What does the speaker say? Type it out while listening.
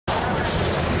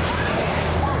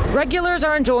Regulars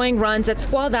are enjoying runs at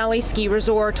Squaw Valley Ski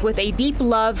Resort with a deep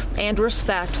love and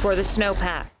respect for the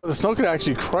snowpack. The snow can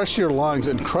actually crush your lungs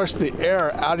and crush the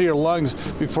air out of your lungs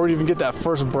before you even get that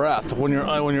first breath when you're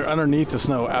underneath the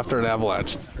snow after an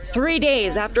avalanche. 3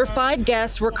 days after 5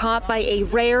 guests were caught by a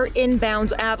rare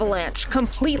inbounds avalanche,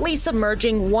 completely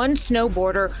submerging one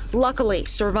snowboarder, luckily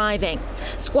surviving.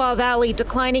 Squaw Valley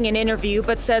declining an interview,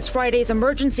 but says Friday's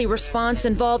emergency response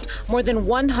involved more than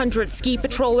 100 ski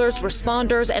patrollers,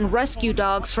 responders, and rescue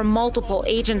dogs from multiple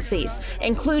agencies,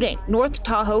 including North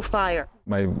Tahoe Fire.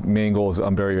 My main goal is to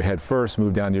unbury your head first,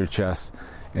 move down to your chest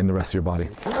and the rest of your body.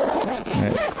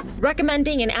 Nice.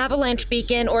 Recommending an avalanche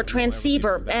beacon or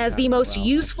transceiver as the most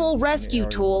useful rescue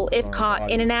tool if caught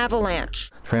in an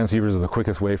avalanche. Transceivers are the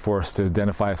quickest way for us to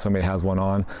identify if somebody has one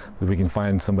on, so we can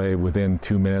find somebody within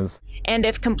 2 minutes. And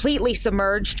if completely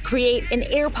submerged, create an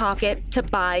air pocket to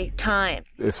buy time.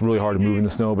 It's really hard to move in the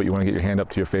snow, but you want to get your hand up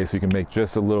to your face so you can make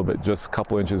just a little bit, just a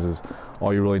couple inches is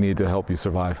all you really need to help you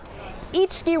survive.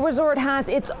 Each ski resort has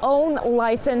its own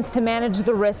license to manage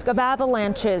the risk of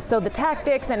avalanches, so the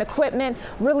tactics and equipment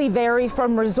really vary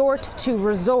from resort to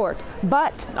resort.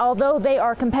 But although they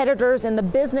are competitors in the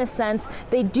business sense,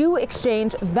 they do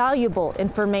exchange valuable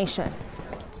information.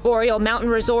 Boreal Mountain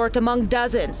Resort among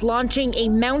dozens, launching a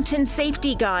mountain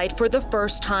safety guide for the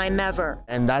first time ever.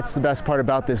 And that's the best part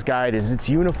about this guide is it's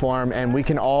uniform and we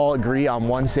can all agree on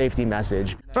one safety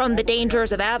message. From the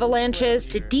dangers of avalanches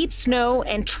to deep snow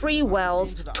and tree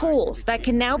wells, tools that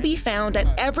can now be found at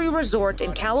every resort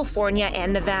in California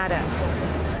and Nevada.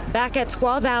 Back at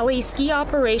Squaw Valley, ski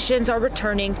operations are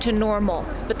returning to normal,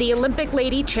 but the Olympic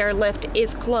Lady chairlift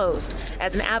is closed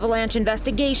as an avalanche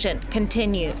investigation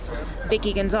continues.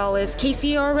 Vicki Gonzalez,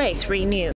 KCRA 3 News.